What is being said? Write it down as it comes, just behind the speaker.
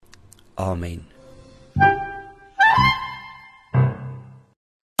Amen.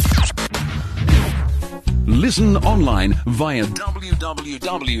 Listen online via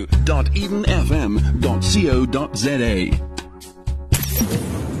www.edenfm.co.za.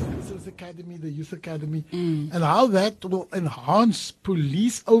 Academy, the Youth Academy, and how that will enhance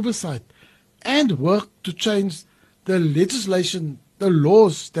police oversight and work to change the legislation, the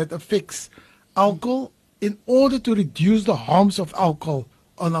laws that affects alcohol in order to reduce the harms of alcohol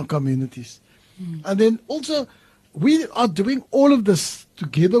on our communities. And then also, we are doing all of this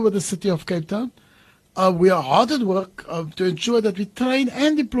together with the City of Cape Town. We are hard at work to ensure that we train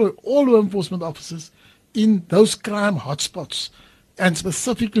and deploy all law enforcement officers in those crime hotspots, and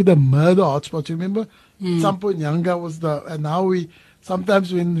specifically the murder hotspots. Remember, at some point Nyanga was and now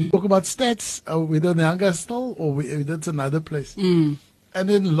sometimes when we talk about stats, whether Nyanga is still or that's another place. And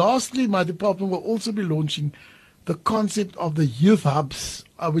then lastly, my department will also be launching the concept of the youth hubs,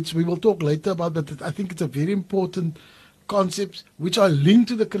 which we will talk later about, but I think it's a very important concept which are linked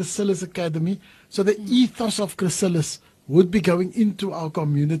to the Chrysalis Academy. So the ethos of Chrysalis would be going into our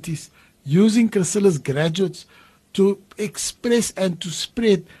communities, using Chrysalis graduates to express and to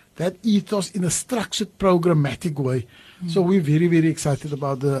spread that ethos in a structured, programmatic way. So we're very, very excited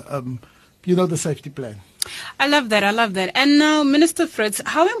about the safety plan. I love that. And now, Minister Fritz,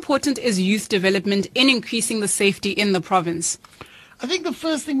 how important is youth development in increasing the safety in the province? I think the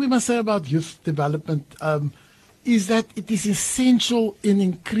first thing we must say about youth development is that it is essential in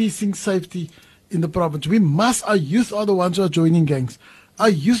increasing safety in the province. Our youth are the ones who are joining gangs. Our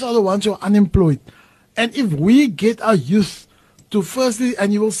youth are the ones who are unemployed. And if we get our youth to firstly,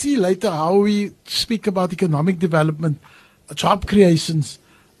 and you will see later how we speak about economic development, job creations,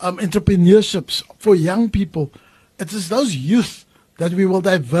 entrepreneurships for young people, it is those youth that we will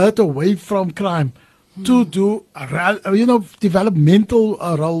divert away from crime to do, developmental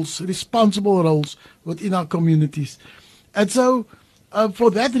roles, responsible roles within our communities. And so,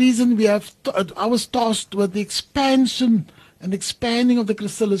 for that reason, I was tasked with the expansion and expanding of the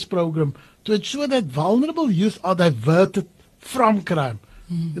Chrysalis program to ensure that vulnerable youth are diverted from crime.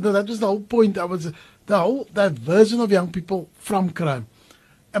 That was the whole point. The whole diversion of young people from crime.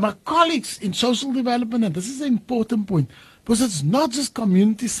 And my colleagues in social development, and this is an important point, because it's not just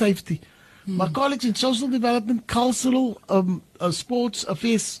community safety. My colleagues in social development, cultural, sports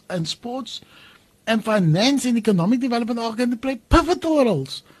affairs and sports, and finance and economic development are going to play pivotal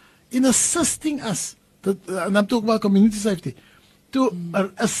roles in assisting us, and I'm talking about community safety, to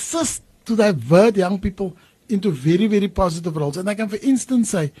assist to divert young people into very, very positive roles. And I can, for instance,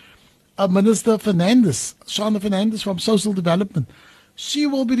 say Minister Fernandez, Shana Fernandez from Social Development, she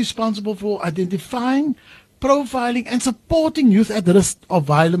will be responsible for identifying, profiling, and supporting youth at risk of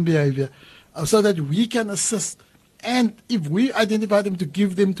violent behavior so that we can assist. And if we identify them, to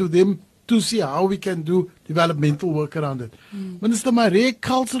give them to them to see how we can do developmental work around it. Minister Marais,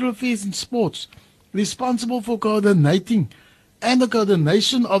 Cultural Affairs and Sports, responsible for coordinating and the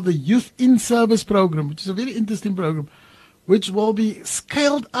coordination of the Youth in Service program, which is a very interesting program, which will be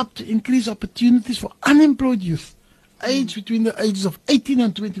scaled up to increase opportunities for unemployed youth, aged between the ages of 18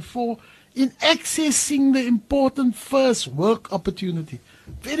 and 24, in accessing the important first work opportunity.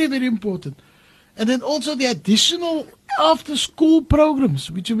 Very, very important. And then also the additional after-school programs,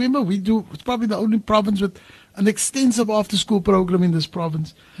 which, remember, we do. It's probably the only province with an extensive after-school program in this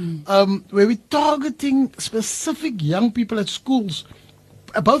province, where we're targeting specific young people at schools,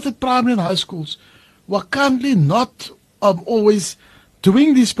 both at primary and high schools, who are currently not always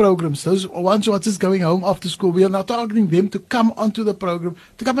doing these programs. Those ones who are just going home after school, we are now targeting them to come onto the program,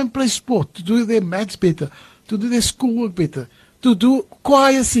 to come and play sport, to do their maths better, to do their schoolwork better, to do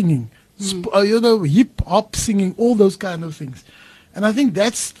choir singing, hip-hop singing, all those kind of things. And I think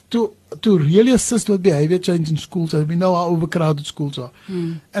that's to really assist with behavior change in schools. And we know how overcrowded schools are.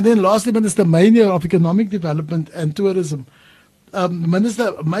 And then lastly, Minister Mania of Economic Development and Tourism.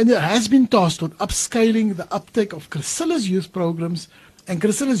 Minister Mania has been tasked with upscaling the uptake of Chrysalis youth programs and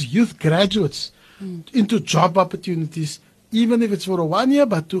Chrysalis youth graduates into job opportunities, even if it's for a 1 year,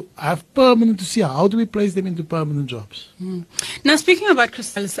 but to have permanent, to see how do we place them into permanent jobs. Now, speaking about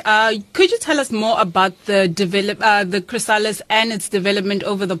Chrysalis, could you tell us more about the Chrysalis and its development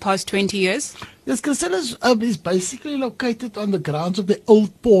over the past 20 years? Yes, Chrysalis is basically located on the grounds of the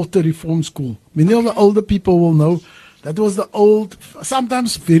old Porter Reform School. Many of the older people will know that was the old,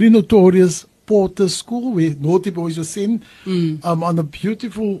 sometimes very notorious Porter School where naughty boys were sent on a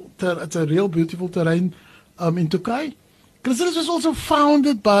beautiful, it's a real beautiful terrain in Tokai. Chrysalis was also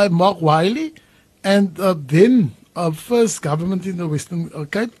founded by Mark Wiley and then first government in the Western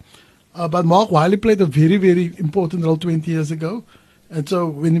Cape. But Mark Wiley played a very, very important role 20 years ago. And so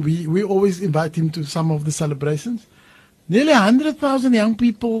when we always invite him to some of the celebrations. Nearly 100,000 young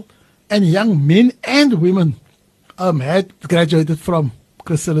people and young men and women had graduated from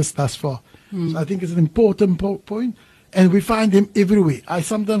Chrysalis thus far. So I think it's an important point. And we find them everywhere. I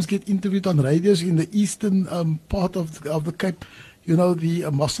sometimes get interviewed on radios in the eastern part of the Cape, you know, the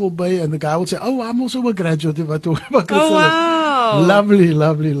Mossel Bay, and the guy will say, "Oh, I'm also a graduate if I talk about Chrysalis." Oh, wow. Lovely,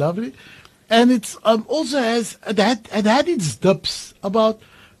 lovely, lovely. And it's also it had its dips. About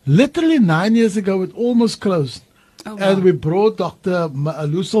literally 9 years ago, it almost closed. Oh, wow. And we brought Dr.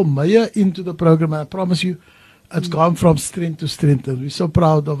 Lucille Meyer into the program. And I promise you, it's gone from strength to strength. And we're so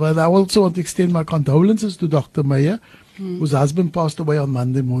proud of it. I also want to extend my condolences to Dr. Meyer, whose husband passed away on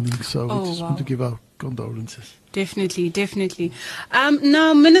Monday morning. So we just want to give our condolences. Definitely, definitely.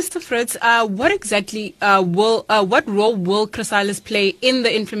 Now, Minister Fritz, what role will Chrysalis play in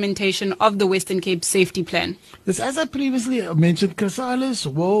the implementation of the Western Cape Safety Plan? Yes, as I previously mentioned, Chrysalis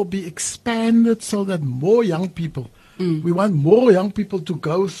will be expanded so that more young people, we want more young people to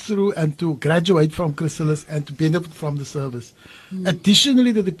go through and to graduate from Chrysalis and to benefit from the service.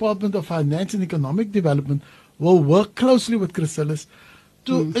 Additionally, the Department of Finance and Economic Development will work closely with Chrysalis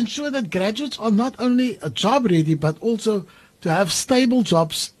to ensure that graduates are not only job ready, but also to have stable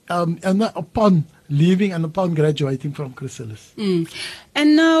jobs upon leaving and upon graduating from Chrysalis.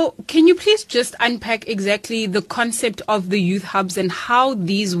 And now, can you please just unpack exactly the concept of the youth hubs and how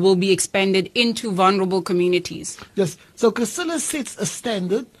these will be expanded into vulnerable communities? Yes, so Chrysalis sets a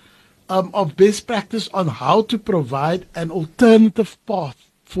standard of best practice on how to provide an alternative path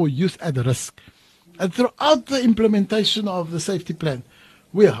for youth at risk. And throughout the implementation of the safety plan,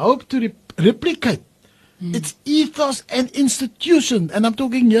 we hope to replicate its ethos and institution, and I'm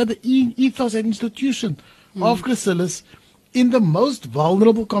talking here the ethos and institution of Chrysalis in the most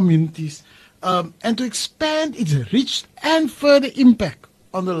vulnerable communities, and to expand its reach and further impact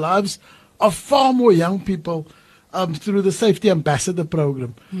on the lives of far more young people through the Safety Ambassador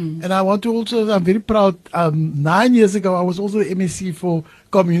program. And I want to also, I'm very proud, 9 years ago, I was also the MSc for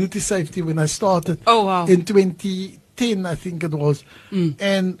community safety when I started in 2010, I think it was.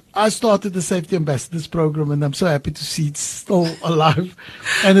 And I started the Safety Ambassadors program, and I'm so happy to see it's still alive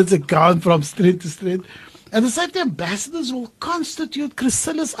and it's gone from strength to strength. And the Safety Ambassadors will constitute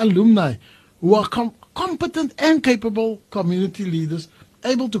Chrysalis alumni who are competent and capable community leaders,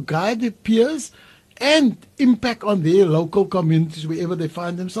 able to guide their peers and impact on their local communities wherever they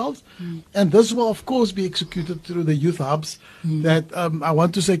find themselves. And this will, of course, be executed through the youth hubs that I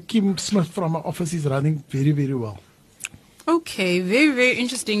want to say Kim Smith from our office is running very, very well. Okay, very, very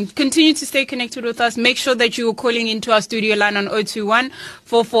interesting. Continue to stay connected with us. Make sure that you are calling into our studio line on 021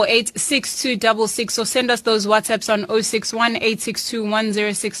 448 6266, or send us those WhatsApps on 061 862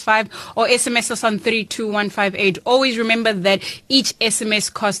 1065, or SMS us on 32158. Always remember that each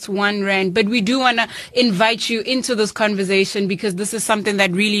SMS costs R1, but we do want to invite you into this conversation because this is something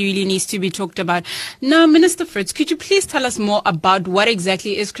that really, really needs to be talked about. Now, Minister Fritz, could you please tell us more about what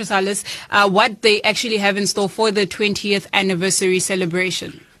exactly is Chrysalis, what they actually have in store for the 20th anniversary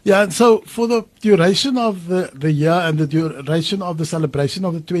celebration? Yeah, so for the duration of the year and the duration of the celebration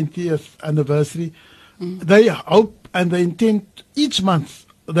of the 20th anniversary, they hope and they intend each month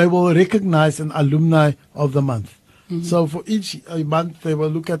they will recognize an alumni of the month. So for each month they will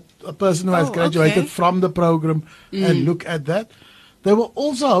look at a person who has graduated from the program and look at that. They will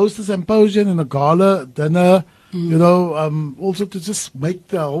also host a symposium and a gala dinner, you know, also to just make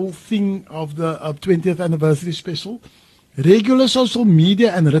the whole thing of the 20th anniversary special. Regular social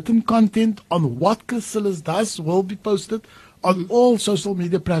media and written content on what Chrysalis does will be posted on all social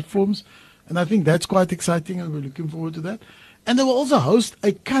media platforms. And I think that's quite exciting, and we're looking forward to that. And they will also host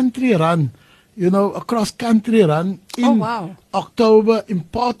a country run, you know, a cross-country run in October in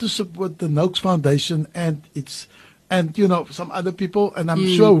partnership with the Noakes Foundation and you know, some other people. And I'm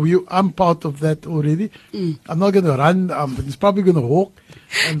sure I'm part of that already. I'm not going to run, but it's probably going to walk.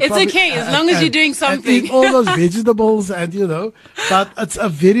 It's okay, as long as you're doing something. And eat all those vegetables and, you know, but it's a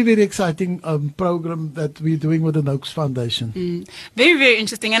very, very exciting program that we're doing with the Noakes Foundation. Very, very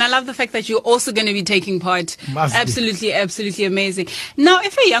interesting. And I love the fact that you're also going to be taking part. Absolutely, absolutely amazing. Now,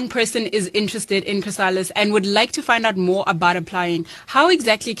 if a young person is interested in Chrysalis and would like to find out more about applying, how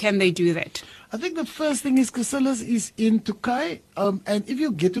exactly can they do that? I think the first thing is Chrysalis is in Tukai, and if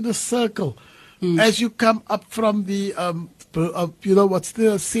you get to the circle, as you come up from the, you know, what's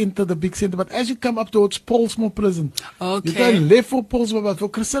the center, the big center, but as you come up towards Paulsmoor Prison, you go left for Paulsmoor, but for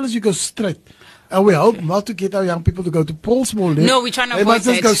Chrysalis you go straight. And we hope not to get our young people to go to Paulsmoor left. No, we're trying to avoid that.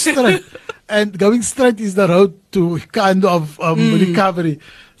 They must just go straight. And going straight is the road to kind of recovery.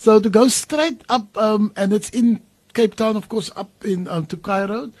 So to go straight up, and it's in Cape Town, of course, up in to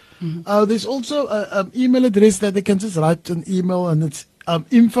Cairo. There's also an email address that they can just write an email, and it's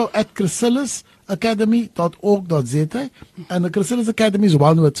info@chrysalisacademy.org.za. And the Chrysalis Academy is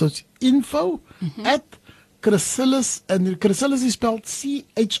one word, so it's info at Chrysalis, and Chrysalis is spelled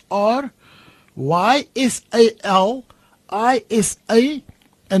CHRYSALISA,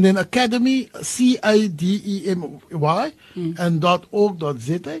 and then Academy CADEMY and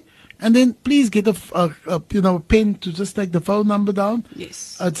 .org.za. And then please get a pen to just take the phone number down.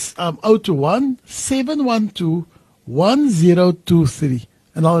 Yes. It's 021 712 1023.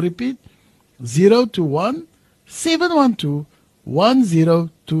 And I'll repeat, 021 712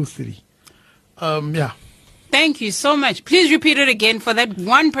 1023. Yeah. Thank you so much. Please repeat it again for that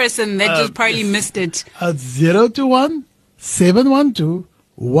one person that just probably missed it. 021 712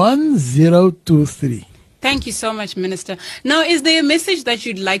 1023. Thank you so much, Minister. Now, is there a message that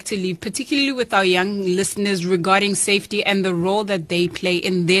you'd like to leave, particularly with our young listeners, regarding safety and the role that they play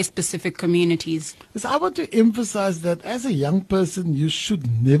in their specific communities? Yes, I want to emphasize that as a young person, you should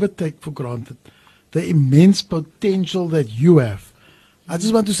never take for granted the immense potential that you have. I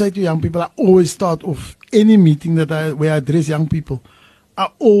just want to say to young people, I always start off any meeting where I address young people, I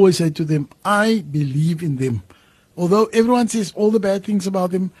always say to them, I believe in them. Although everyone says all the bad things about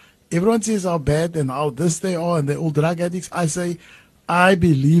them, everyone says how bad and how this they are and they're all drug addicts, I say, I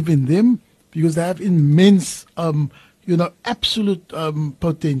believe in them because they have immense, absolute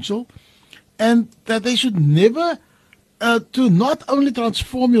potential, and that they should never, to not only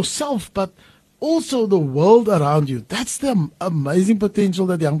transform yourself, but also the world around you. That's the amazing potential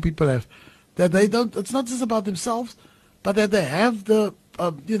that young people have. That they don't, it's not just about themselves, but that they have the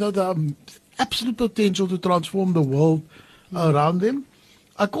absolute potential to transform the world around them.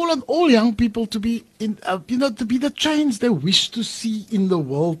 I call on all young people to be to be the change they wish to see in the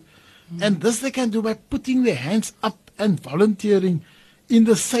world. And this they can do by putting their hands up and volunteering in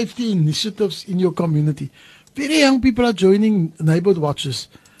the safety initiatives in your community. Very young people are joining neighborhood watches.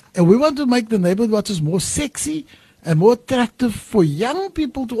 And we want to make the neighborhood watches more sexy and more attractive for young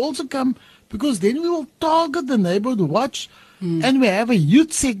people to also come, because then we will target the neighborhood watch and we have a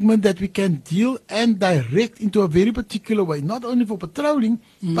youth segment that we can deal and direct into a very particular way, not only for patrolling,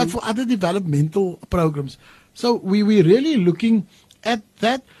 but for other developmental programs. So we're really looking at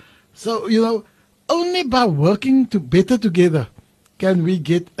that. So, only by working better together can we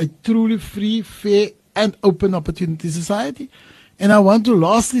get a truly free, fair, and open opportunity society. And I want to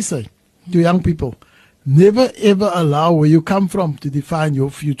lastly say to young people, never ever allow where you come from to define your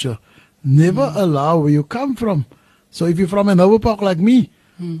future. Never allow where you come from. So if you're from an overpark like me,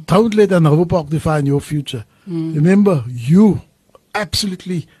 don't let an overpark define your future. Remember, you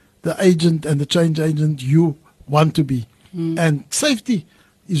absolutely the agent and the change agent you want to be. And safety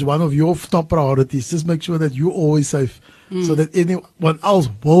is one of your top priorities. Just make sure that you're always safe so that anyone else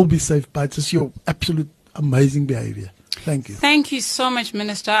will be safe by just your absolute amazing behavior. Thank you. Thank you so much,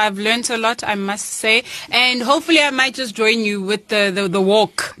 Minister. I've learned a lot, I must say. And hopefully I might just join you with the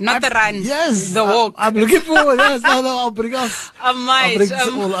walk, not the run. Yes. The walk. I'm looking forward. Yes, I'll bring us. I'll bring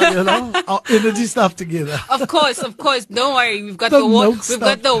our energy stuff together. Of course. Don't worry. We've got the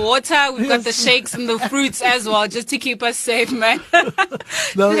water, we've got the shakes and the fruits as well, just to keep us safe, man.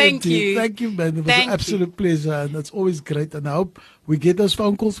 Thank you. Thank you, man. It was an absolute pleasure, and it's always great. And I hope we get those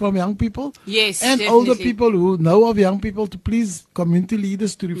phone calls from young people. Yes, and definitely. older people who know of young people to please community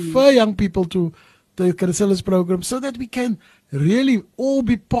leaders to refer young people to the Chrysalis program so that we can really all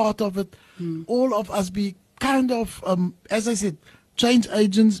be part of it. All of us be kind of, as I said, change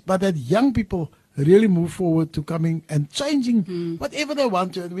agents, but that young people really move forward to coming and changing whatever they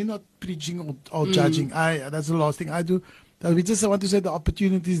want to. And we're not preaching or judging. That's the last thing I do. We just want to say the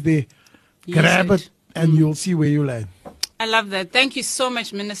opportunity is there. Grab it and you'll see where you land. I love that. Thank you so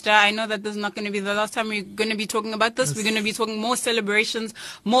much, Minister. I know that this is not going to be the last time we're going to be talking about this. Yes. We're going to be talking more celebrations,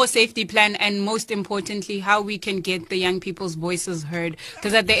 more safety plan, and most importantly, how we can get the young people's voices heard.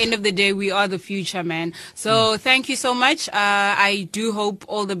 Because at the end of the day, we are the future, man. So thank you so much. I do hope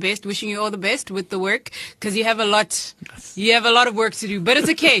all the best, wishing you all the best with the work, because you have a lot. Yes. You have a lot of work to do, but it's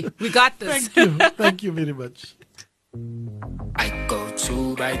okay. We got this. Thank you. Thank you very much. I go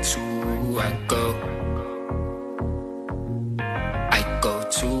 2 by 2, I go.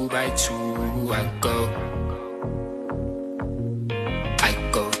 2 by 2, I go. I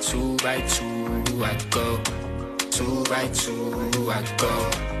go 2 by 2, I go. 2 by 2, I go.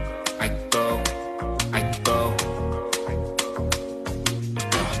 I go.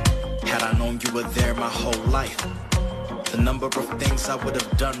 Had I known you were there my whole life, the number of things I would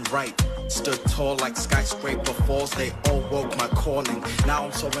have done right Stood tall like skyscraper falls, they all woke my calling. Now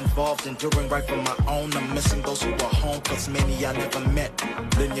I'm so involved in doing right for my own. I'm missing those who were home, plus many I never met.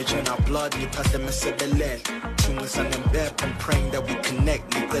 Lineage in our blood, ni pas de me sebele. Tuneless and in bed, and praying that we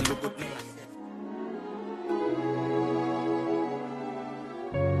connect. Ni